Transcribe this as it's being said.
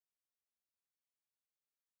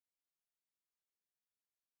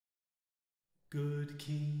Good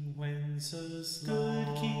King Wenceslas, good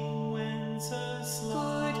King Wenceslas,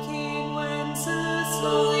 good King Wenceslas,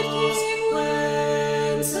 good King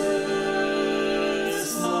Wenceslas,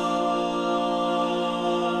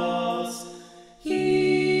 he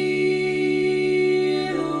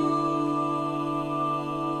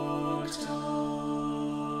looked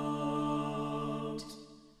out.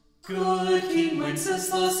 Good King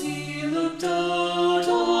Wenceslas, he looked out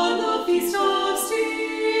on the feast of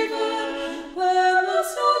Stephen, when the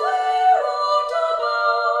snow lay round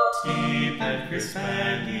about. deep and crisp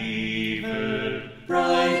and even,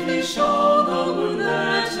 Brightly shone the moon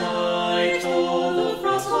that night, though the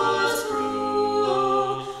frost was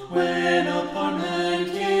cruel, when upon men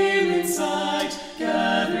came in sight,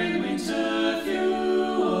 gathering winter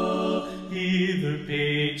fuel. hither,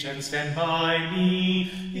 page, and stand by me,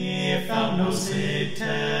 if thou know'st it,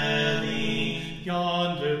 tell me,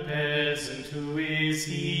 yonder peasant, who is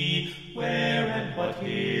he, where and what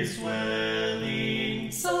his dwelling?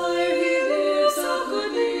 Sire, he lives a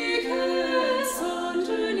goodly case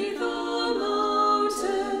underneath the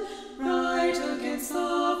mountain, right against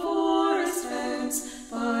the forest fence,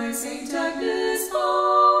 by St. Agnes'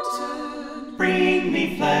 fountain. Bring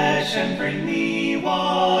me flesh and bring me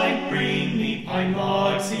wine, bring me pine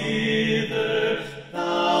logs hither,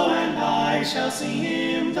 thou and I shall see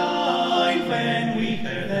him dine, when we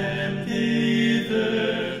bear them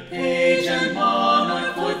thither. Page and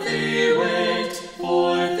monarch, forth they went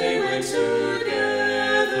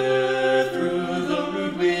together, through the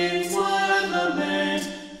rude wind's wild lament,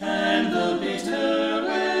 and the bitter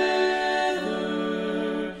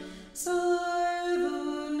weather. Sire,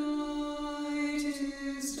 the night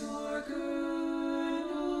is darker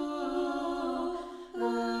now,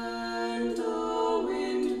 and the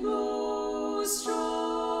wind blows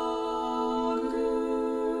stronger.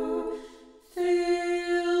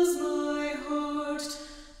 Fails my heart,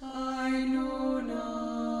 I know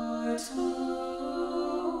not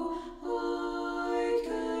how I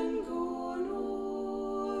can go no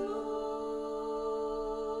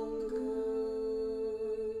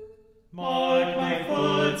longer. Mark my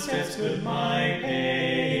footsteps, good my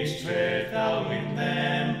page, tread thou in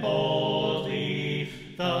them boldly,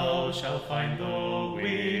 thou shalt find the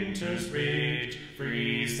winter's rage,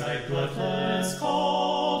 freeze thy bloodless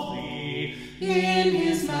coldly. In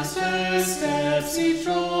his master's steps he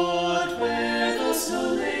trod, where the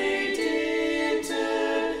snow lay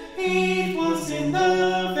dinted. It was in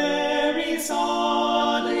the very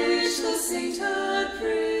sod Which the saint had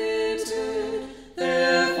printed.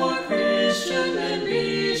 Therefore, Christian men,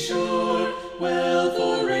 be sure, wealth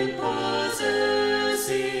or rank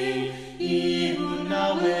possessing, ye who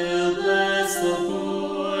now will bless the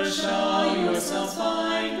poor, shall yourselves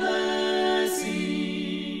find blessing.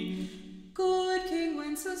 Good King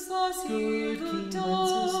Wenceslas, he looked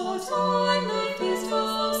out on the